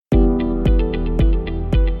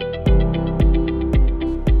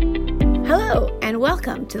and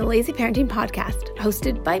welcome to the Lazy Parenting Podcast,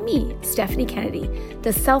 hosted by me, Stephanie Kennedy,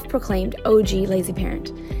 the self-proclaimed OG lazy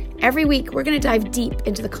parent. Every week, we're going to dive deep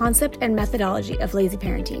into the concept and methodology of lazy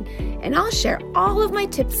parenting, and I'll share all of my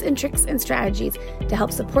tips and tricks and strategies to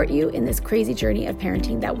help support you in this crazy journey of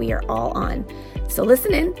parenting that we are all on. So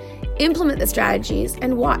listen in, implement the strategies,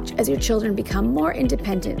 and watch as your children become more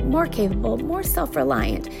independent, more capable, more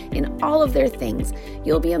self-reliant in all of their things.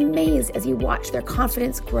 You'll be amazed as you watch their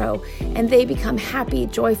confidence grow and they become happy,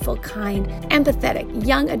 joyful, kind, empathetic,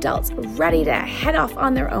 young adults ready to head off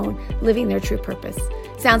on their own, living their true purpose.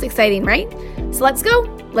 Sounds exciting, right? So let's go.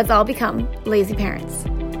 Let's all become lazy parents.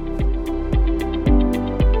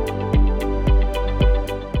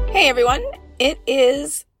 Hey everyone, it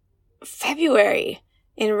is February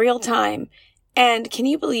in real time. And can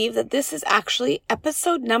you believe that this is actually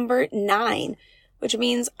episode number 9, which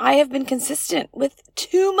means I have been consistent with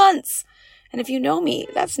 2 months. And if you know me,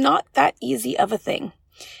 that's not that easy of a thing.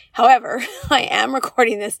 However, I am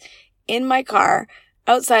recording this in my car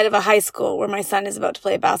outside of a high school where my son is about to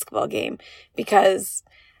play a basketball game, because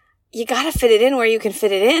you got to fit it in where you can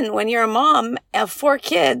fit it in when you're a mom of 4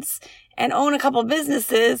 kids and own a couple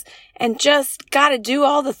businesses and just got to do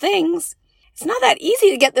all the things. It's not that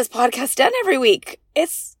easy to get this podcast done every week. It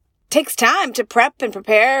takes time to prep and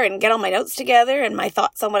prepare and get all my notes together and my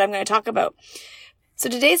thoughts on what I'm going to talk about. So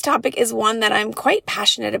today's topic is one that I'm quite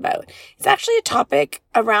passionate about. It's actually a topic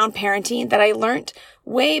around parenting that I learned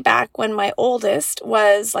way back when my oldest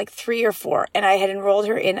was like 3 or 4 and I had enrolled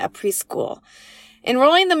her in a preschool.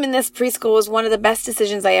 Enrolling them in this preschool was one of the best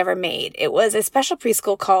decisions I ever made. It was a special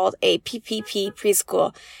preschool called a PPP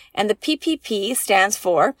preschool, and the PPP stands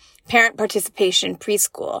for Parent Participation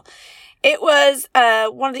Preschool. It was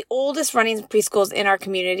one of the oldest running preschools in our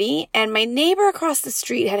community, and my neighbor across the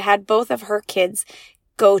street had both of her kids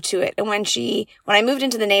go to it. And when I moved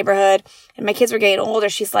into the neighborhood and my kids were getting older,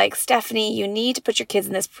 she's like, Stephanie, you need to put your kids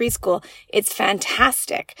in this preschool. It's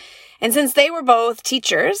fantastic. And since they were both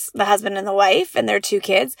teachers, the husband and the wife, and their 2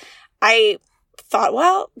 kids, I thought,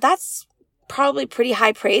 well, that's probably pretty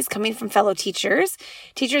high praise coming from fellow teachers.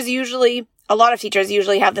 A lot of teachers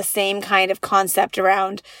usually have the same kind of concept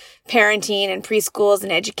around parenting and preschools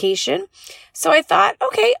and education. So I thought,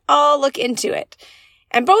 okay, I'll look into it.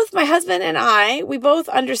 And both my husband and we both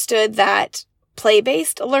understood that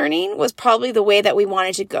play-based learning was probably the way that we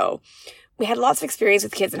wanted to go. We had lots of experience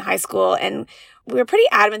with kids in high school, and we were pretty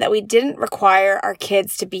adamant that we didn't require our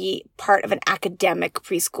kids to be part of an academic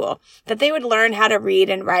preschool, that they would learn how to read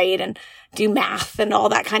and write and do math and all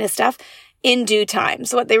that kind of stuff in due time.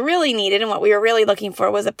 So what they really needed and what we were really looking for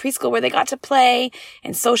was a preschool where they got to play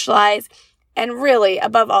and socialize, and really,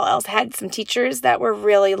 above all else, had some teachers that were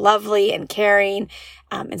really lovely and caring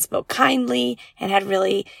and spoke kindly and had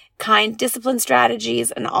really kind discipline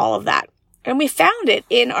strategies and all of that. And we found it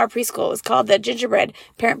in our preschool. It was called the Gingerbread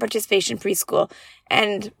Parent Participation Preschool,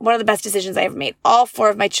 and one of the best decisions I ever made. All 4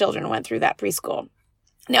 of my children went through that preschool.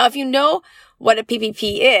 Now, if you know what a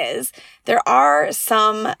PPP is, there are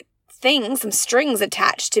some strings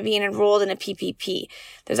attached to being enrolled in a PPP.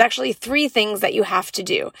 There's actually 3 things that you have to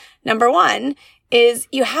do. Number 1 is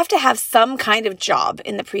you have to have some kind of job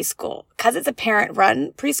in the preschool. Because it's a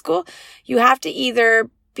parent-run preschool, you have to either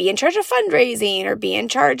be in charge of fundraising or be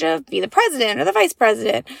the president or the vice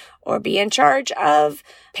president or be in charge of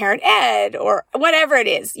parent ed or whatever it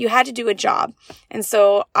is. You had to do a job. And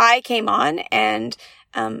so I came on and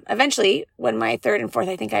eventually, when my 3rd and 4th,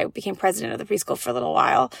 I think I became president of the preschool for a little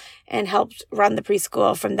while and helped run the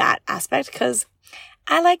preschool from that aspect, because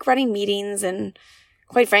I like running meetings and,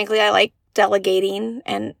 quite frankly, I like delegating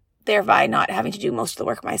and thereby not having to do most of the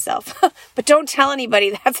work myself. But don't tell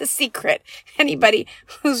anybody, that's a secret. Anybody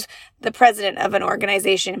who's the president of an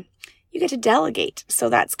organization, you get to delegate. So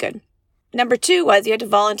that's good. Number 2 was you had to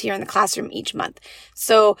volunteer in the classroom each month.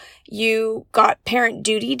 So you got parent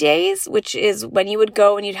duty days, which is when you would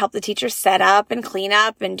go and you'd help the teacher set up and clean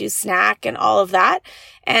up and do snack and all of that.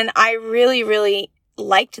 And I really, really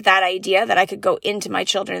liked that idea that I could go into my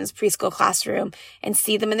children's preschool classroom and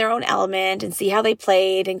see them in their own element and see how they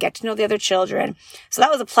played and get to know the other children. So that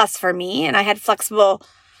was a plus for me. And I had flexible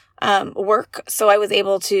work, so I was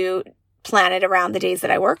able to plan it around the days that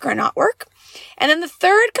I work or not work. And then the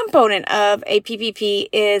 3rd component of a PPP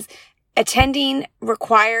is attending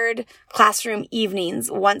required classroom evenings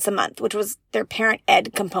once a month, which was their parent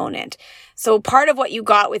ed component. So part of what you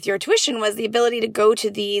got with your tuition was the ability to go to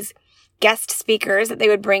these guest speakers that they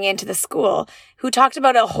would bring into the school who talked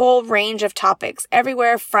about a whole range of topics,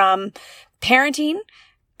 everywhere from parenting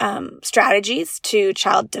strategies to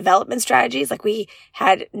child development strategies. Like we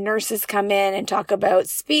had nurses come in and talk about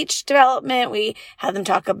speech development. We had them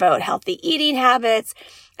talk about healthy eating habits.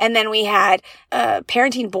 And then we had a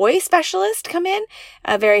parenting boy specialist come in,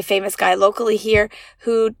 a very famous guy locally here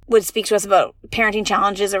who would speak to us about parenting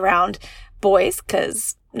challenges around boys,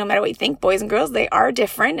 because no matter what you think, boys and girls, they are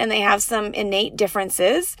different and they have some innate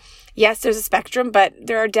differences. Yes, there's a spectrum, but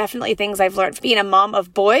there are definitely things I've learned from being a mom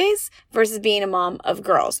of boys versus being a mom of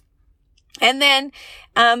girls. And then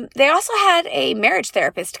they also had a marriage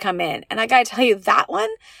therapist come in. And I got to tell you, that one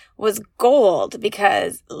was gold,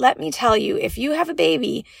 because let me tell you, if you have a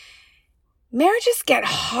baby, marriages get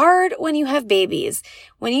hard when you have babies.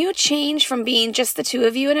 When you change from being just the two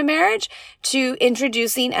of you in a marriage to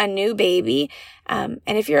introducing a new baby. And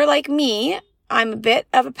if you're like me, I'm a bit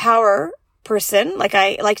of a power person. Like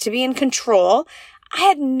I like to be in control. I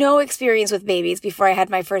had no experience with babies before I had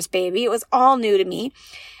my first baby. It was all new to me.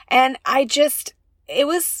 And it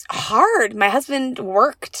was hard. My husband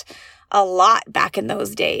worked a lot back in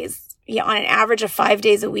those days. Yeah, on an average of 5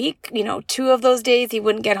 days a week. 2 of those days he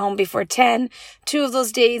wouldn't get home before 10. 2 of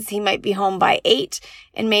those days he might be home by 8.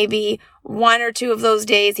 And maybe 1 or 2 of those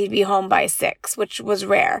days he'd be home by 6, which was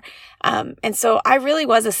rare. And so I really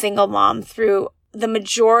was a single mom through the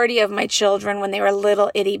majority of my children when they were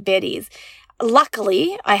little itty bitties.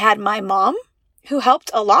 Luckily, I had my mom, who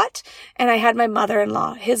helped a lot, and I had my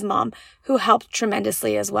mother-in-law, his mom, who helped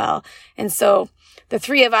tremendously as well. And so the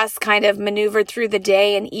three of us kind of maneuvered through the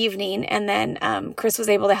day and evening, and then Chris was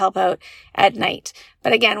able to help out at night.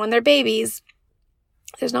 But again, when they're babies,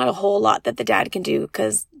 there's not a whole lot that the dad can do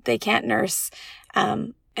because they can't nurse,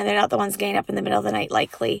 and they're not the ones getting up in the middle of the night,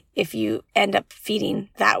 likely, if you end up feeding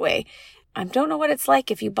that way. I don't know what it's like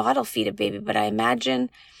if you bottle feed a baby, but I imagine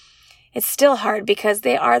it's still hard because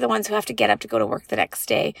they are the ones who have to get up to go to work the next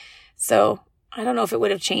day. So I don't know if it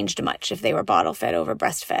would have changed much if they were bottle fed over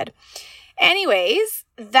breastfed. Anyways,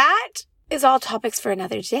 that is all topics for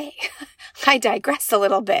another day. I digress a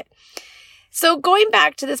little bit. So going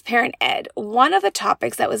back to this parent ed, one of the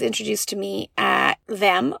topics that was introduced to me at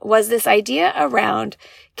them was this idea around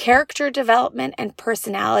character development and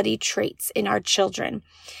personality traits in our children.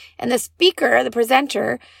 And the speaker, the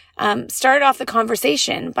presenter, started off the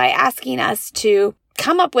conversation by asking us to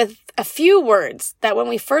come up with a few words that when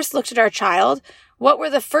we first looked at our child, what were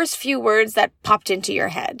the first few words that popped into your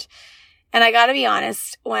head? And I got to be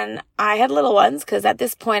honest, when I had little ones, because at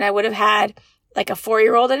this point I would have had like a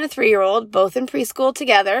 4-year-old and a 3-year-old, both in preschool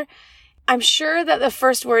together, I'm sure that the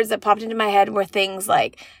first words that popped into my head were things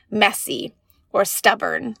like messy or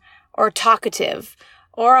stubborn or talkative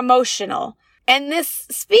or emotional. And this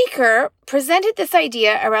speaker presented this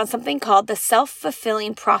idea around something called the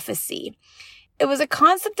self-fulfilling prophecy. It was a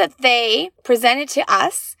concept that they presented to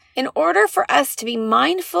us in order for us to be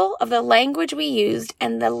mindful of the language we used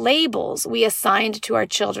and the labels we assigned to our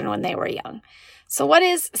children when they were young. So what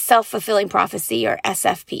is self-fulfilling prophecy, or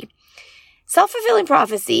SFP? Self-fulfilling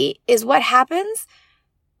prophecy is what happens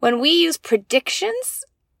when we use predictions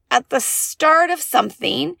at the start of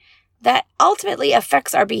something that ultimately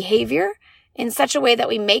affects our behavior in such a way that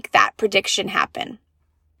we make that prediction happen.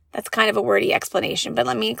 That's kind of a wordy explanation, but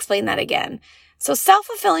let me explain that again. So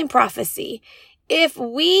self-fulfilling prophecy, if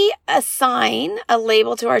we assign a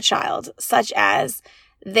label to our child, such as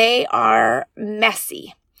they are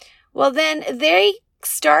messy, well, then they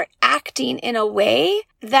start acting in a way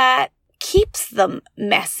that keeps them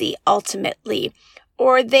messy ultimately,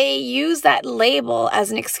 or they use that label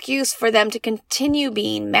as an excuse for them to continue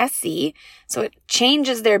being messy. So it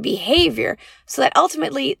changes their behavior so that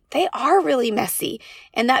ultimately they are really messy,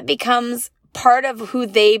 and that becomes part of who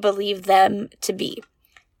they believe them to be.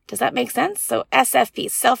 Does that make sense? So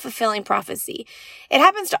SFP, self-fulfilling prophecy. It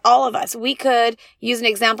happens to all of us. We could use an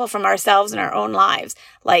example from ourselves in our own lives.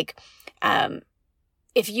 Like,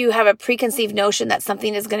 if you have a preconceived notion that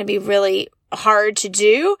something is going to be really hard to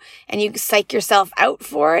do and you psych yourself out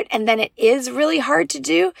for it, and then it is really hard to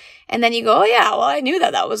do, and then you go, oh yeah, well, I knew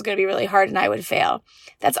that was going to be really hard and I would fail.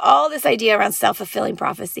 That's all this idea around self-fulfilling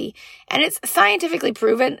prophecy. And it's scientifically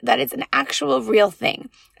proven that it's an actual real thing.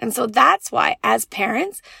 And so that's why, as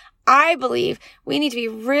parents, I believe we need to be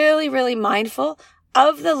really, really mindful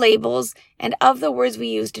of the labels and of the words we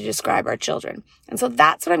use to describe our children. And so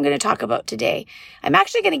that's what I'm going to talk about today. I'm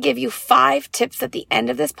actually going to give you 5 tips at the end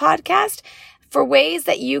of this podcast for ways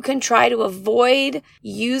that you can try to avoid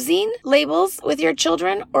using labels with your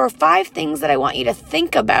children, or 5 things that I want you to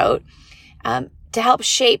think about to help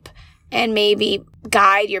shape and maybe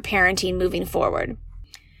guide your parenting moving forward.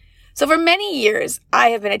 So for many years, I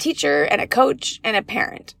have been a teacher and a coach and a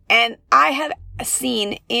parent, and I have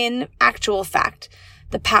seen in actual fact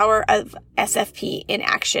the power of SFP in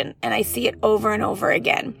action, and I see it over and over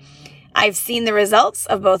again. I've seen the results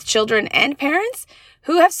of both children and parents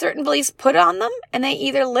who have certain beliefs put on them, and they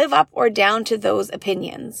either live up or down to those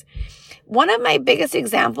opinions. One of my biggest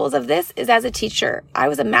examples of this is as a teacher. I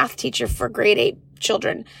was a math teacher for grade 8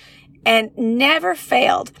 children and never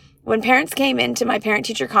failed when parents came into my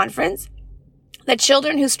parent-teacher conference. The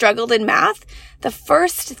children who struggled in math, the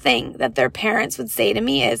first thing that their parents would say to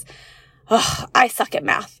me is, "Oh, I suck at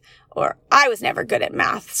math," or "I was never good at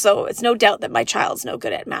math, so it's no doubt that my child's no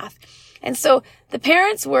good at math." And so the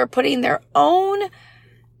parents were putting their own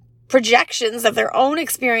projections of their own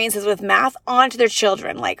experiences with math onto their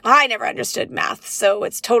children. Like, "I never understood math, so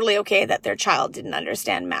it's totally okay that their child didn't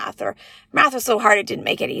understand math," or "Math was so hard it didn't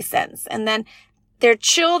make any sense." And then their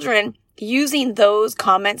children using those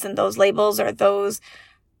comments and those labels or those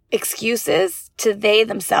excuses to they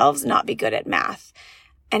themselves not be good at math.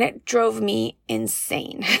 And it drove me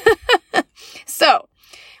insane. So,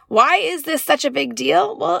 why is this such a big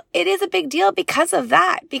deal? Well, it is a big deal because of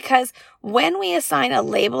that. Because when we assign a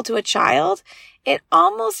label to a child, it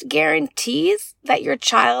almost guarantees that your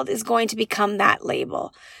child is going to become that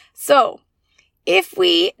label. So, if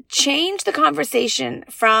we change the conversation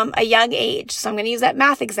from a young age, so I'm going to use that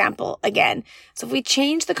math example again. So if we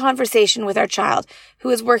change the conversation with our child who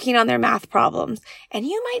is working on their math problems, and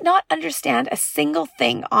you might not understand a single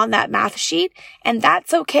thing on that math sheet, and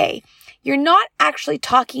that's okay. You're not actually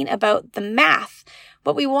talking about the math.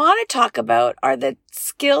 What we want to talk about are the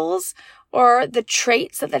skills or the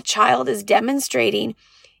traits that the child is demonstrating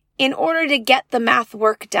in order to get the math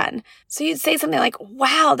work done. So you'd say something like,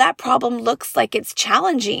 "Wow, that problem looks like it's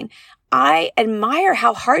challenging. I admire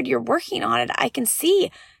how hard you're working on it. I can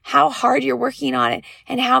see how hard you're working on it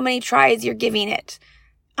and how many tries you're giving it.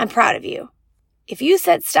 I'm proud of you." If you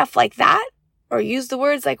said stuff like that, or use the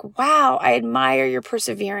words like, "Wow, I admire your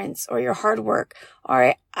perseverance or your hard work,"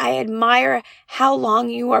 or "I admire how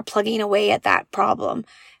long you are plugging away at that problem,"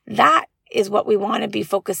 that is what we want to be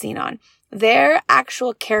focusing on. Their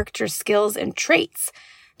actual character skills and traits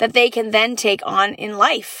that they can then take on in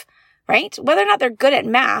life, right? Whether or not they're good at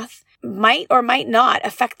math might or might not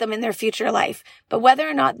affect them in their future life, but whether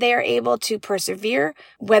or not they are able to persevere,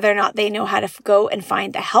 whether or not they know how to go and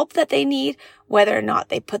find the help that they need, whether or not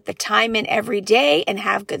they put the time in every day and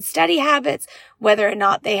have good study habits, whether or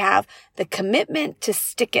not they have the commitment to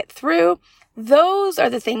stick it through, those are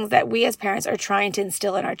the things that we as parents are trying to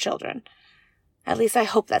instill in our children. At least I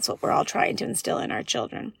hope that's what we're all trying to instill in our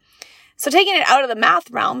children. So taking it out of the math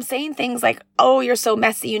realm, saying things like, "Oh, you're so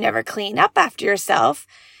messy, you never clean up after yourself,"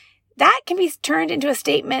 that can be turned into a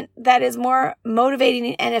statement that is more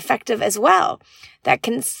motivating and effective as well. That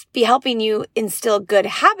can be helping you instill good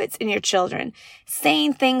habits in your children.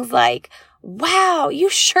 Saying things like, "Wow, you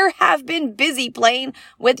sure have been busy playing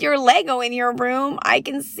with your Lego in your room. I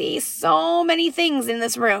can see so many things in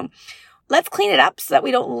this room. Let's clean it up so that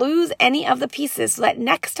we don't lose any of the pieces so that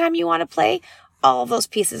next time you want to play, all of those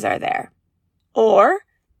pieces are there." Or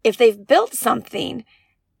if they've built something,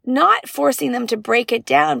 not forcing them to break it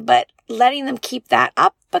down, but letting them keep that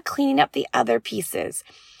up, but cleaning up the other pieces.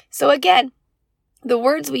 So again, the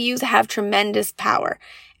words we use have tremendous power.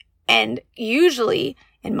 And usually,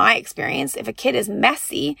 in my experience, if a kid is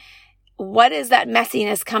messy, what is that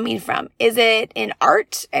messiness coming from? Is it in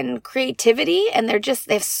art and creativity? And they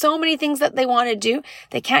have so many things that they want to do.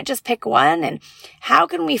 They can't just pick one. And how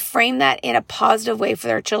can we frame that in a positive way for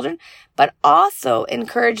their children, but also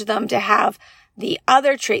encourage them to have the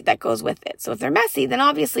other trait that goes with it? So if they're messy, then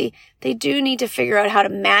obviously they do need to figure out how to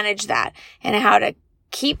manage that and how to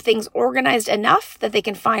keep things organized enough that they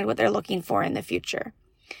can find what they're looking for in the future.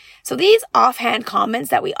 So these offhand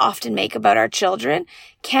comments that we often make about our children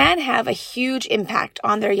can have a huge impact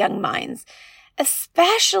on their young minds,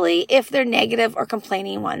 especially if they're negative or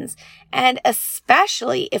complaining ones, and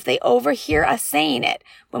especially if they overhear us saying it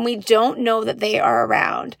when we don't know that they are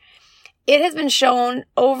around. It has been shown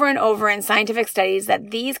over and over in scientific studies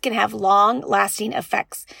that these can have long-lasting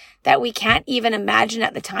effects that we can't even imagine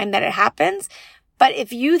at the time that it happens. But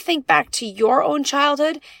if you think back to your own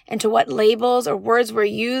childhood and to what labels or words were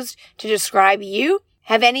used to describe you,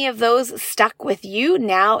 have any of those stuck with you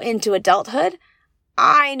now into adulthood?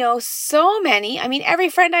 I know so many. I mean, every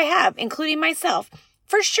friend I have, including myself,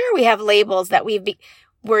 for sure we have labels that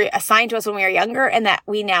were assigned to us when we were younger and that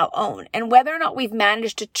we now own. And whether or not we've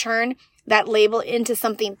managed to turn that label into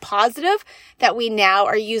something positive that we now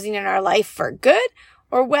are using in our life for good,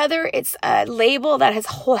 or whether it's a label that has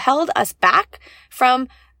held us back from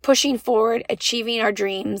pushing forward, achieving our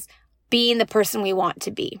dreams, being the person we want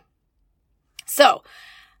to be. So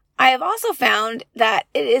I have also found that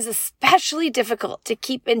it is especially difficult to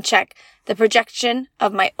keep in check the projection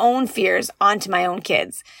of my own fears onto my own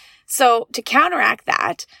kids. So to counteract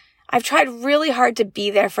that, I've tried really hard to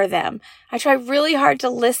be there for them. I try really hard to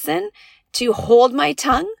listen, to hold my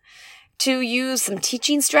tongue, to use some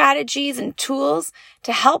teaching strategies and tools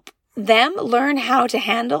to help them learn how to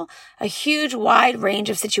handle a huge wide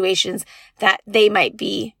range of situations that they might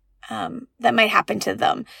be that might happen to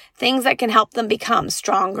them. Things that can help them become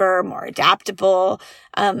stronger, more adaptable,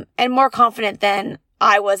 and more confident than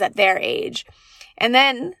I was at their age. And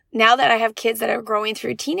then now that I have kids that are growing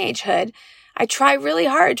through teenagehood, I try really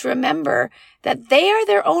hard to remember that they are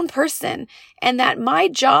their own person and that my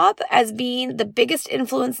job as being the biggest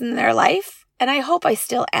influence in their life, and I hope I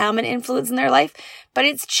still am an influence in their life, but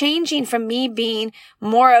it's changing from me being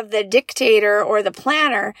more of the dictator or the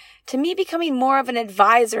planner to me becoming more of an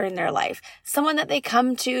advisor in their life, someone that they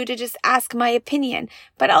come to just ask my opinion.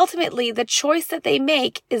 But ultimately, the choice that they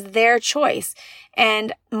make is their choice.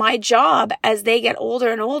 And my job as they get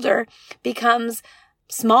older and older becomes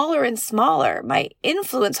smaller and smaller. My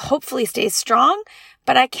influence hopefully stays strong,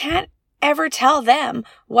 but I can't ever tell them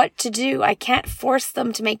what to do. I can't force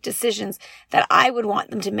them to make decisions that I would want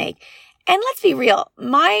them to make. And let's be real,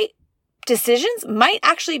 my decisions might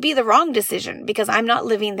actually be the wrong decision because I'm not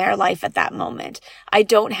living their life at that moment. I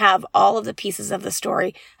don't have all of the pieces of the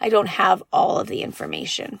story. I don't have all of the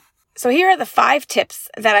information. So here are the 5 tips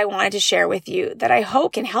that I wanted to share with you that I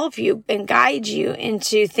hope can help you and guide you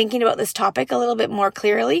into thinking about this topic a little bit more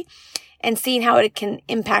clearly and seeing how it can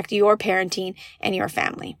impact your parenting and your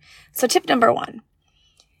family. So tip number 1,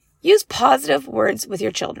 use positive words with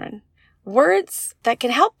your children. Words that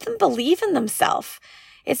can help them believe in themselves.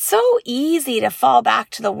 It's so easy to fall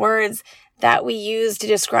back to the words that we use to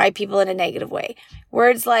describe people in a negative way.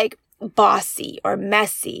 Words like bossy or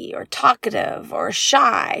messy or talkative or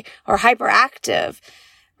shy or hyperactive.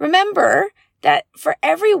 Remember that for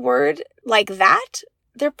every word like that,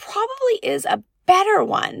 there probably is a better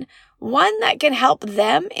one that can help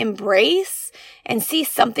them embrace and see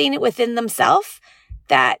something within themselves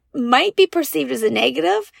that might be perceived as a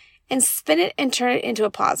negative and spin it and turn it into a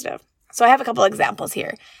positive. So I have a couple examples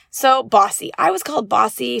here. So bossy. I was called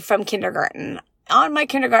bossy from kindergarten on my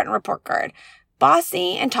kindergarten report card.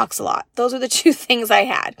 Bossy and talks a lot. Those are the 2 things I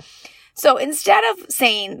had. So instead of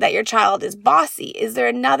saying that your child is bossy, is there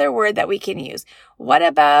another word that we can use? What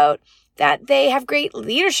about that they have great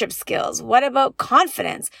leadership skills? What about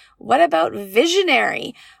confidence? What about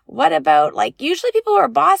visionary? What about usually people who are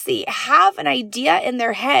bossy have an idea in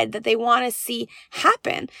their head that they want to see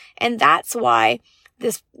happen. And that's why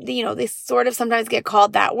they sort of sometimes get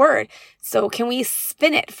called that word. So can we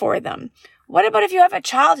spin it for them? What about if you have a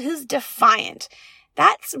child who's defiant?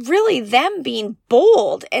 That's really them being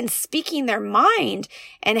bold and speaking their mind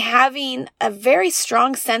and having a very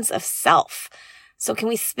strong sense of self. So can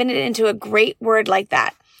we spin it into a great word like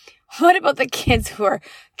that? What about the kids who are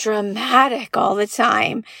dramatic all the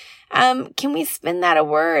time? Can we spin that a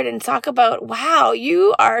word and talk about, wow,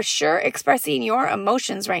 you are sure expressing your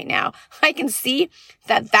emotions right now. I can see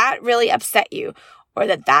that really upset you or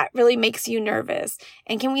that really makes you nervous.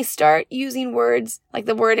 And can we start using words like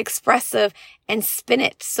the word expressive and spin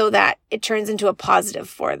it so that it turns into a positive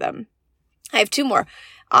for them? I have 2 more.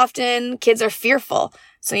 Often kids are fearful.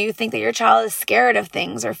 So you think that your child is scared of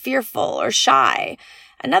things or fearful or shy.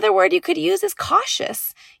 Another word you could use is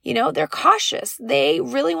cautious. They're cautious. They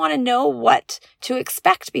really want to know what to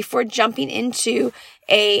expect before jumping into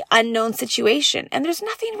a unknown situation. And there's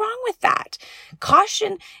nothing wrong with that.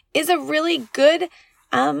 Caution is a really good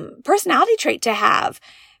personality trait to have.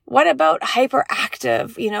 What about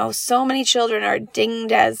hyperactive? So many children are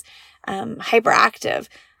dinged as hyperactive.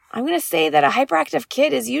 I'm going to say that a hyperactive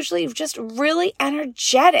kid is usually just really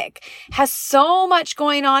energetic, has so much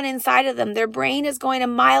going on inside of them. Their brain is going a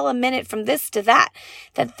mile a minute from this to that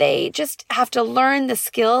they just have to learn the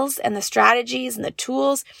skills and the strategies and the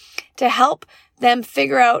tools to help them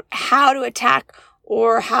figure out how to attack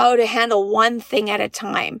or how to handle one thing at a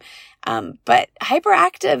time. But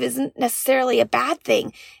hyperactive isn't necessarily a bad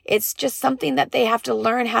thing. It's just something that they have to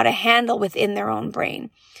learn how to handle within their own brain.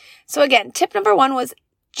 So again, tip number 1 was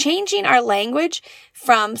changing our language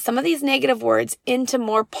from some of these negative words into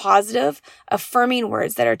more positive, affirming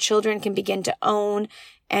words that our children can begin to own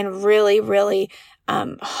and really, really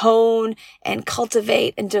hone and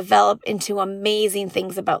cultivate and develop into amazing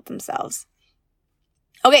things about themselves.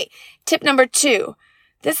 Okay, tip number 2.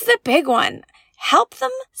 This is a big one. Help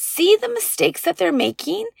them see the mistakes that they're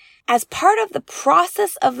making as part of the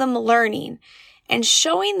process of them learning, and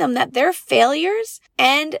showing them that their failures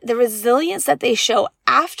and the resilience that they show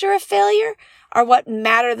after a failure are what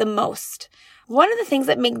matter the most. One of the things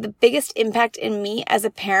that made the biggest impact in me as a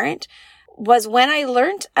parent was when I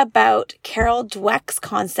learned about Carol Dweck's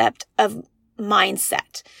concept of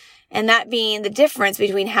mindset, and that being the difference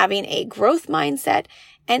between having a growth mindset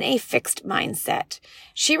and a fixed mindset.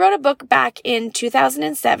 She wrote a book back in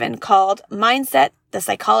 2007 called Mindset, The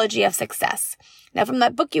Psychology of Success. Now, from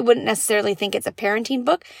that book, you wouldn't necessarily think it's a parenting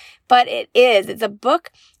book, but it is. It's a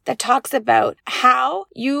book that talks about how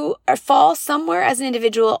you fall somewhere as an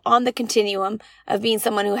individual on the continuum of being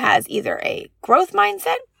someone who has either a growth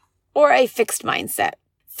mindset or a fixed mindset.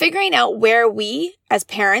 Figuring out where we as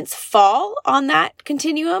parents fall on that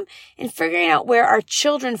continuum and figuring out where our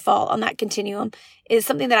children fall on that continuum is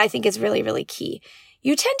something that I think is really, really key.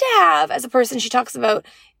 You tend to have, as a person, she talks about,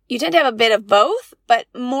 you tend to have a bit of both, but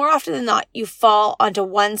more often than not, you fall onto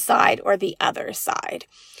one side or the other side.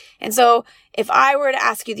 And so if I were to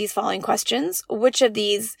ask you these following questions, which of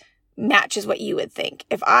these matches what you would think?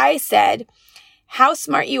 If I said, how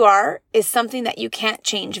smart you are is something that you can't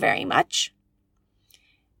change very much.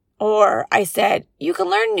 Or I said, you can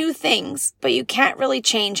learn new things, but you can't really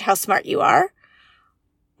change how smart you are.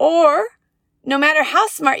 Or no matter how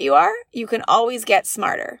smart you are, you can always get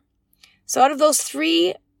smarter. So out of those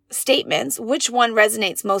three statements, which one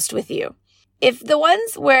resonates most with you? If the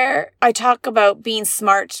ones where I talk about being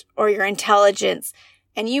smart or your intelligence,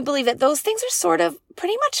 and you believe that those things are sort of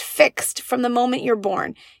pretty much fixed from the moment you're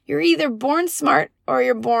born, you're either born smart or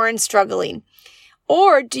you're born struggling.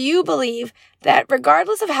 Or do you believe that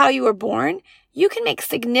regardless of how you were born, you can make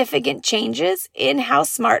significant changes in how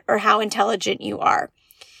smart or how intelligent you are?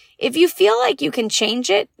 If you feel like you can change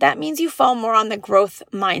it, that means you fall more on the growth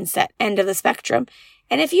mindset end of the spectrum.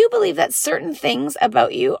 And if you believe that certain things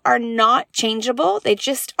about you are not changeable, they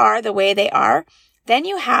just are the way they are, then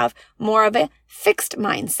you have more of a fixed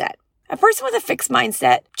mindset. A person with a fixed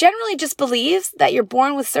mindset generally just believes that you're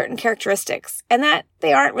born with certain characteristics and that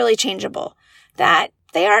they aren't really changeable, that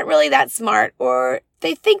they aren't really that smart, or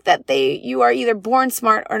they think that you are either born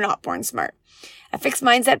smart or not born smart. A fixed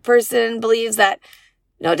mindset person believes that,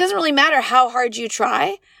 no, it doesn't really matter how hard you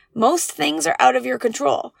try. Most things are out of your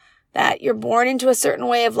control, that you're born into a certain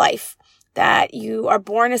way of life, that you are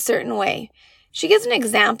born a certain way. She gives an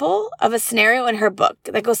example of a scenario in her book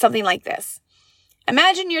that goes something like this.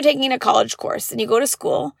 Imagine you're taking a college course and you go to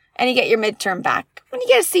school and you get your midterm back and you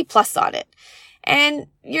get a C+ on it. And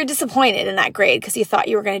you're disappointed in that grade because you thought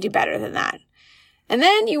you were going to do better than that. And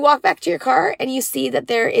then you walk back to your car and you see that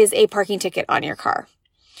there is a parking ticket on your car.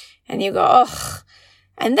 And you go, ugh.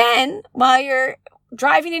 And then while you're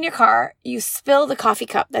driving in your car, you spill the coffee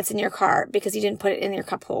cup that's in your car because you didn't put it in your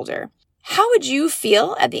cup holder. How would you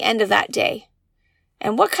feel at the end of that day?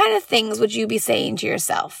 And what kind of things would you be saying to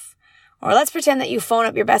yourself? Or let's pretend that you phone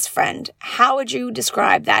up your best friend. How would you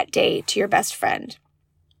describe that day to your best friend?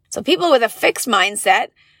 So people with a fixed mindset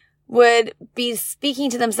would be speaking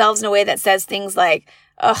to themselves in a way that says things like,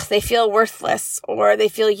 ugh, they feel worthless or they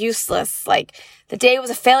feel useless. Like the day was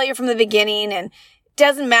a failure from the beginning and it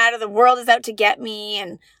doesn't matter. The world is out to get me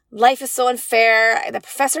and life is so unfair. The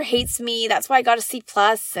professor hates me. That's why I got a C+.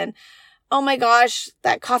 And oh my gosh,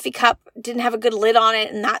 that coffee cup didn't have a good lid on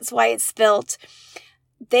it and that's why it spilt.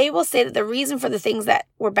 They will say that the reason for the things that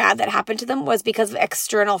were bad that happened to them was because of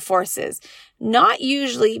external forces, not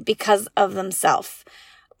usually because of themselves.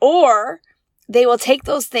 Or they will take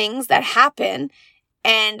those things that happen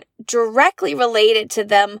and directly relate it to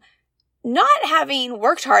them not having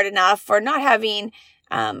worked hard enough or not having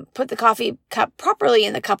put the coffee cup properly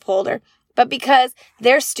in the cup holder, but because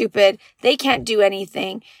they're stupid, they can't do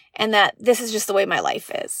anything, and that this is just the way my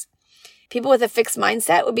life is. People with a fixed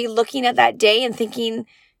mindset would be looking at that day and thinking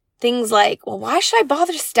things like, well, why should I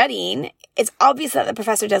bother studying? It's obvious that the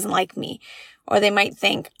professor doesn't like me. Or they might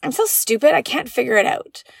think, I'm so stupid, I can't figure it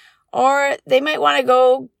out. Or they might want to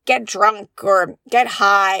go get drunk or get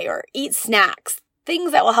high or eat snacks,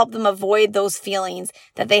 things that will help them avoid those feelings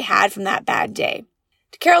that they had from that bad day.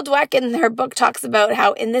 Carol Dweck in her book talks about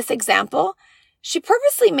how in this example, she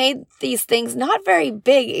purposely made these things not very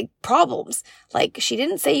big problems. Like she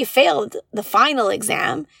didn't say you failed the final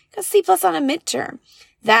exam, got C+ on a midterm.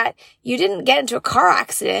 That you didn't get into a car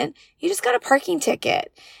accident, you just got a parking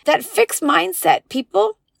ticket. That fixed mindset,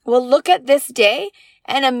 people will look at this day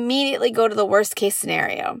and immediately go to the worst case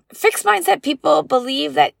scenario. Fixed mindset people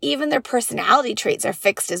believe that even their personality traits are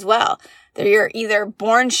fixed as well. That you're either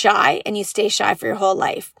born shy and you stay shy for your whole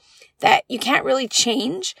life. That you can't really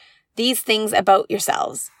change these things about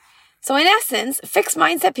yourselves. So in essence, fixed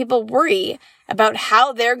mindset people worry about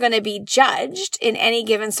how they're going to be judged in any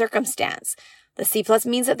given circumstance. The C+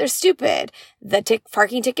 means that they're stupid. The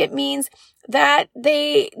parking ticket means that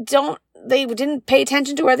they didn't pay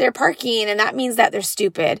attention to where they're parking, and that means that they're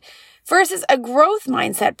stupid. Versus a growth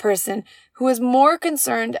mindset person who is more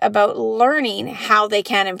concerned about learning how they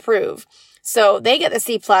can improve. So they get the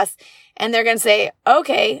C+, and they're going to say,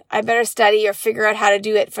 okay, I better study or figure out how to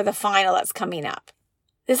do it for the final that's coming up.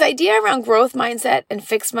 This idea around growth mindset and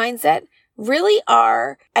fixed mindset really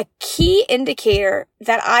are a key indicator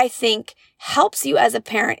that I think helps you as a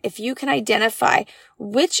parent if you can identify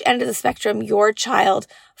which end of the spectrum your child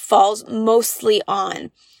falls mostly on.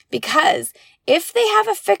 Because if they have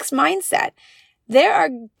a fixed mindset, there are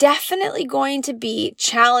definitely going to be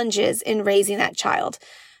challenges in raising that child.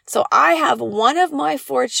 So I have one of my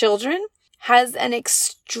 4 children has an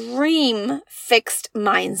extreme fixed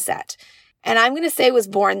mindset. And I'm going to say was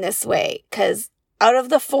born this way because out of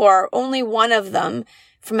the 4, only one of them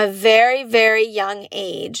from a very, very young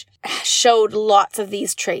age showed lots of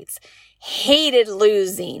these traits. Hated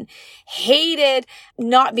losing, hated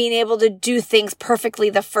not being able to do things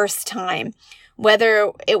perfectly the first time,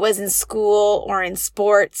 whether it was in school or in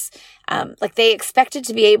sports. Like they expected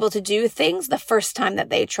to be able to do things the first time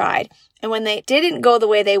that they tried. And when they didn't go the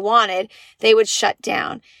way they wanted, they would shut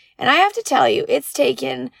down. And I have to tell you, it's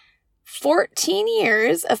taken 14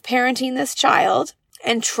 years of parenting this child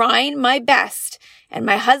and trying my best, and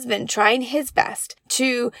my husband trying his best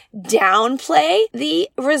to downplay the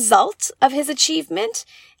result of his achievement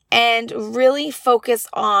and really focus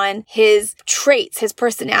on his traits, his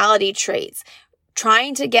personality traits,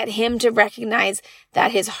 trying to get him to recognize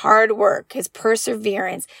that his hard work, his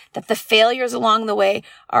perseverance, that the failures along the way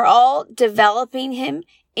are all developing him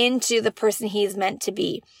into the person he's meant to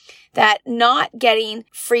be. That not getting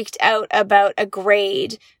freaked out about a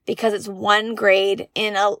grade because it's one grade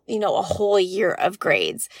in a whole year of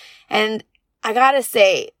grades. And I gotta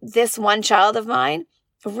say, this one child of mine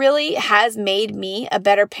really has made me a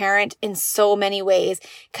better parent in so many ways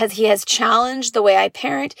because he has challenged the way I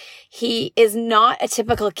parent. He is not a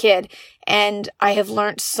typical kid, and I have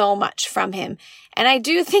learned so much from him. And I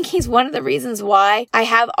do think he's one of the reasons why I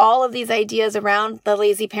have all of these ideas around the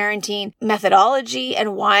lazy parenting methodology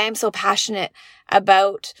and why I'm so passionate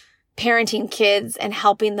about parenting kids and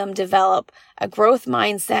helping them develop a growth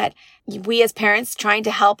mindset. We as parents trying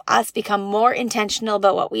to help us become more intentional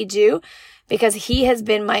about what we do, because he has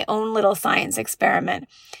been my own little science experiment.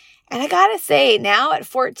 And I gotta say, now at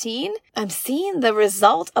 14, I'm seeing the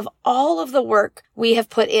result of all of the work we have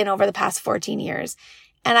put in over the past 14 years.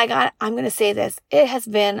 And I'm going to say this, it has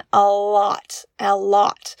been a lot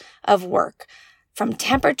of work. From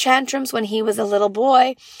temper tantrums when he was a little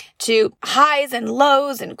boy to highs and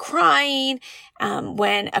lows and crying,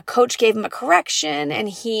 when a coach gave him a correction and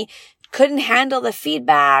he couldn't handle the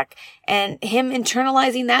feedback, and him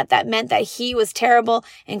internalizing that meant that he was terrible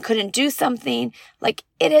and couldn't do something. Like,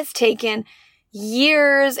 it has taken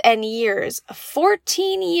years and years,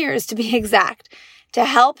 14 years to be exact, to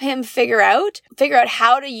help him figure out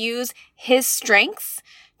how to use his strengths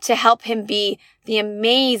to help him be the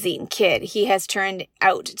amazing kid he has turned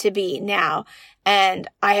out to be now. And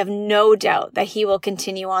I have no doubt that he will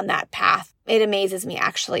continue on that path. It amazes me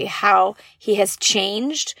actually how he has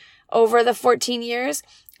changed over the 14 years,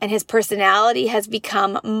 and his personality has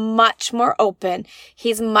become much more open.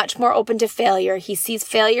 He's much more open to failure. He sees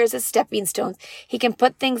failures as stepping stones. He can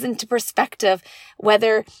put things into perspective,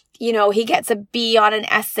 whether, he gets a B on an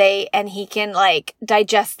essay and he can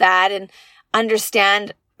digest that and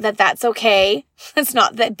understand that that's okay. It's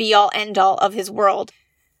not the be all end all of his world.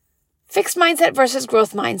 Fixed mindset versus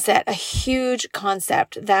growth mindset, a huge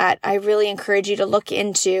concept that I really encourage you to look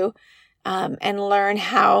into and learn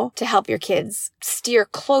how to help your kids steer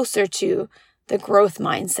closer to the growth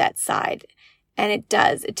mindset side. And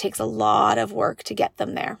it takes a lot of work to get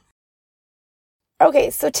them there.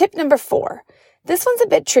 Okay, so tip number 4. This one's a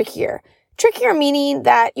bit trickier. Trickier meaning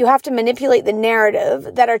that you have to manipulate the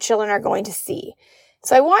narrative that our children are going to see.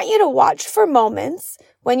 So I want you to watch for moments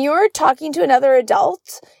when you're talking to another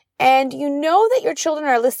adult and you know that your children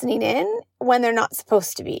are listening in when they're not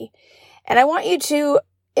supposed to be. And I want you to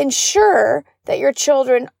ensure that your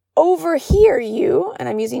children overhear you, and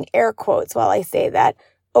I'm using air quotes while I say that,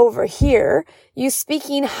 overhear you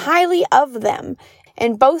speaking highly of them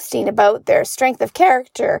and boasting about their strength of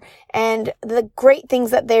character and the great things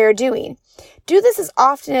that they are doing. Do this as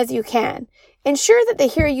often as you can. Ensure that they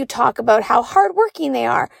hear you talk about how hardworking they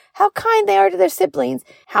are, how kind they are to their siblings,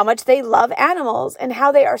 how much they love animals, and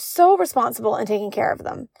how they are so responsible in taking care of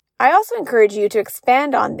them. I also encourage you to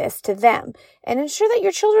expand on this to them and ensure that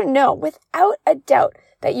your children know without a doubt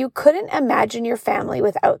that you couldn't imagine your family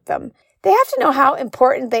without them. They have to know how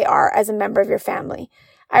important they are as a member of your family.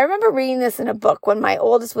 I remember reading this in a book when my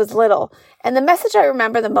oldest was little, and the message I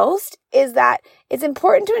remember the most is that it's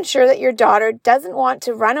important to ensure that your daughter doesn't want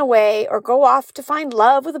to run away or go off to find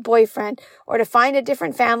love with a boyfriend or to find a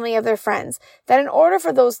different family of their friends. That in order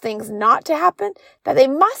for those things not to happen, that they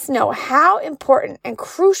must know how important and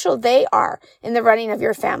crucial they are in the running of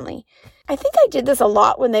your family. I think I did this a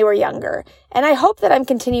lot when they were younger, and I hope that I'm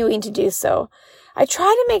continuing to do so. I try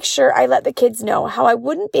to make sure I let the kids know how I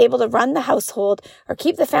wouldn't be able to run the household or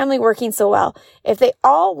keep the family working so well if they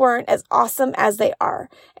all weren't as awesome as they are,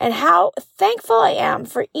 and how thankful I am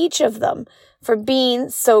for each of them for being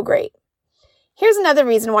so great. Here's another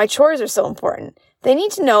reason why chores are so important. They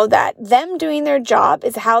need to know that them doing their job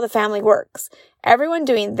is how the family works. Everyone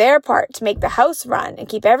doing their part to make the house run and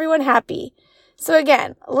keep everyone happy. So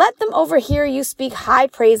again, let them overhear you speak high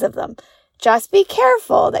praise of them. Just be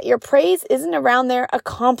careful that your praise isn't around their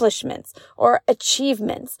accomplishments or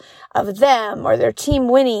achievements of them or their team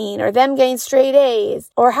winning or them getting straight A's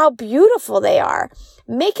or how beautiful they are.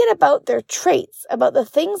 Make it about their traits, about the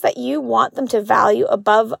things that you want them to value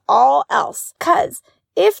above all else. 'Cause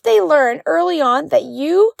if they learn early on that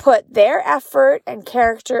you put their effort and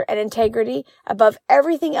character and integrity above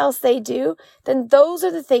everything else they do, then those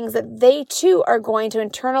are the things that they too are going to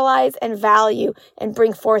internalize and value and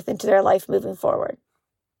bring forth into their life moving forward.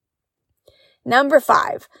 Number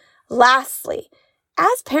 5, lastly,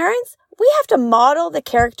 as parents, we have to model the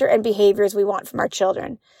character and behaviors we want from our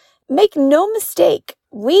children. Make no mistake,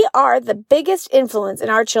 we are the biggest influence in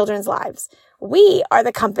our children's lives. We are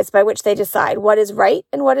the compass by which they decide what is right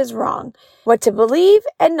and what is wrong, what to believe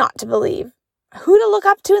and not to believe, who to look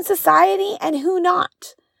up to in society and who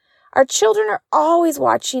not. Our children are always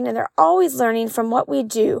watching and they're always learning from what we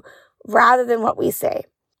do rather than what we say.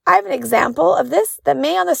 I have an example of this that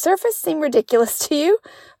may on the surface seem ridiculous to you,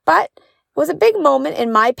 but was a big moment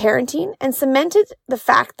in my parenting and cemented the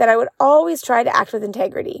fact that I would always try to act with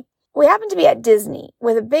integrity. We happened to be at Disney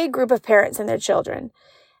with a big group of parents and their children.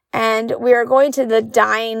 And we are going to the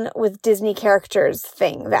dine with Disney characters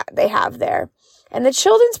thing that they have there. And the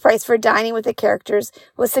children's price for dining with the characters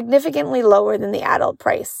was significantly lower than the adult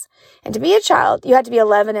price. And to be a child, you had to be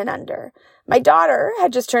 11 and under. My daughter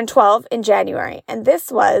had just turned 12 in January, and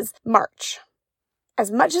this was March.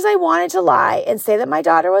 As much as I wanted to lie and say that my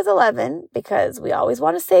daughter was 11, because we always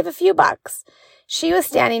want to save a few bucks, she was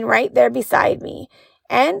standing right there beside me,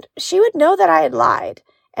 and she would know that I had lied,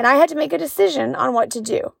 and I had to make a decision on what to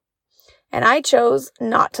do. And I chose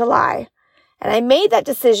not to lie. And I made that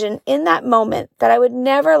decision in that moment that I would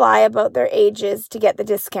never lie about their ages to get the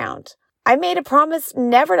discount. I made a promise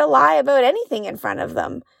never to lie about anything in front of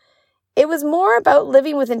them. It was more about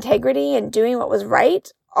living with integrity and doing what was right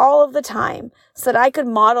all of the time so that I could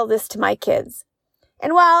model this to my kids.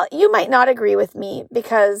 And while you might not agree with me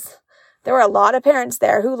because there were a lot of parents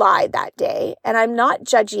there who lied that day, and I'm not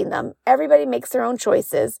judging them. Everybody makes their own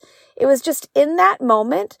choices. It was just in that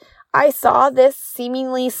moment, I saw this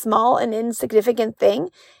seemingly small and insignificant thing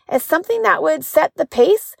as something that would set the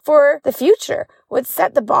pace for the future, would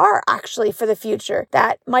set the bar actually for the future,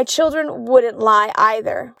 that my children wouldn't lie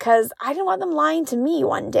either, because I didn't want them lying to me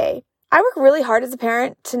one day. I work really hard as a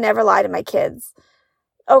parent to never lie to my kids.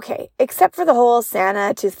 Okay, except for the whole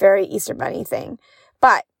Santa, Tooth Fairy, Easter Bunny thing.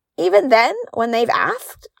 But even then, when they've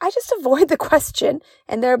asked, I just avoid the question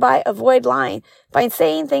and thereby avoid lying by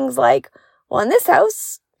saying things like, well, in this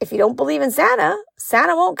house, if you don't believe in Santa,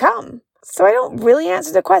 Santa won't come. So I don't really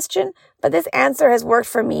answer the question, but this answer has worked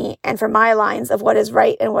for me and for my lines of what is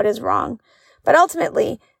right and what is wrong. But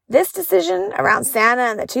ultimately, this decision around Santa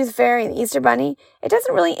and the Tooth Fairy and the Easter Bunny, it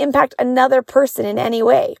doesn't really impact another person in any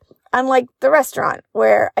way. Unlike the restaurant,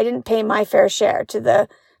 where I didn't pay my fair share to the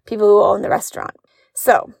people who own the restaurant.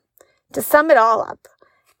 So, to sum it all up,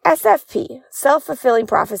 SFP, self-fulfilling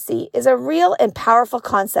prophecy, is a real and powerful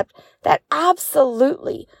concept that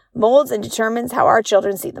absolutely molds and determines how our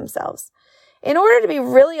children see themselves. In order to be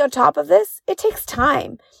really on top of this, it takes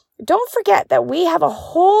time. Don't forget that we have a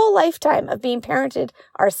whole lifetime of being parented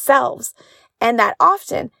ourselves, and that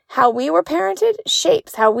often how we were parented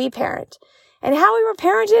shapes how we parent. And how we were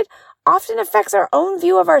parented often affects our own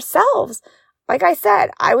view of ourselves. Like I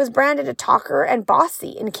said, I was branded a talker and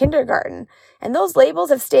bossy in kindergarten, and those labels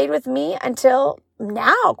have stayed with me until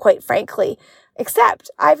now, quite frankly.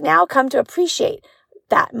 Except I've now come to appreciate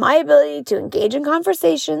that my ability to engage in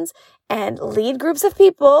conversations and lead groups of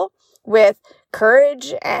people with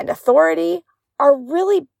courage and authority are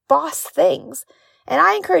really boss things. And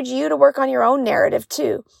I encourage you to work on your own narrative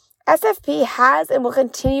too. SFP has and will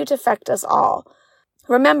continue to affect us all.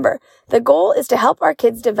 Remember, the goal is to help our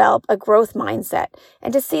kids develop a growth mindset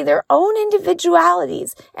and to see their own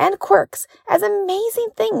individualities and quirks as amazing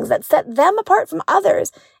things that set them apart from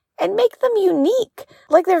others and make them unique,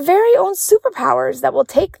 like their very own superpowers that will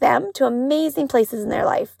take them to amazing places in their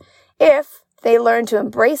life if they learn to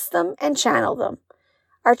embrace them and channel them.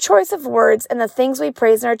 Our choice of words and the things we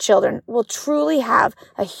praise in our children will truly have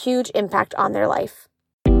a huge impact on their life.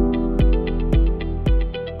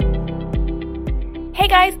 Hey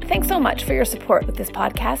guys, thanks so much for your support with this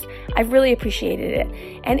podcast. I've really appreciated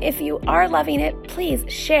it. And if you are loving it,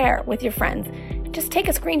 please share with your friends. Just take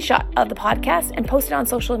a screenshot of the podcast and post it on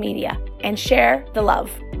social media and share the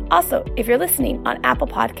love. Also, if you're listening on Apple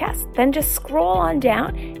Podcasts, then just scroll on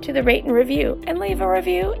down to the rate and review and leave a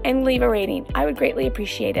review and leave a rating. I would greatly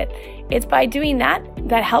appreciate it. It's by doing that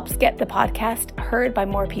helps get the podcast heard by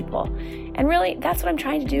more people. And really, that's what I'm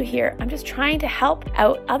trying to do here. I'm just trying to help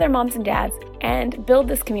out other moms and dads and build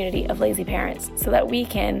this community of lazy parents so that we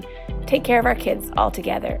can take care of our kids all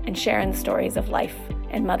together and share in the stories of life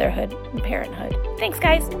and motherhood and parenthood. Thanks,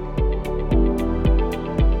 guys.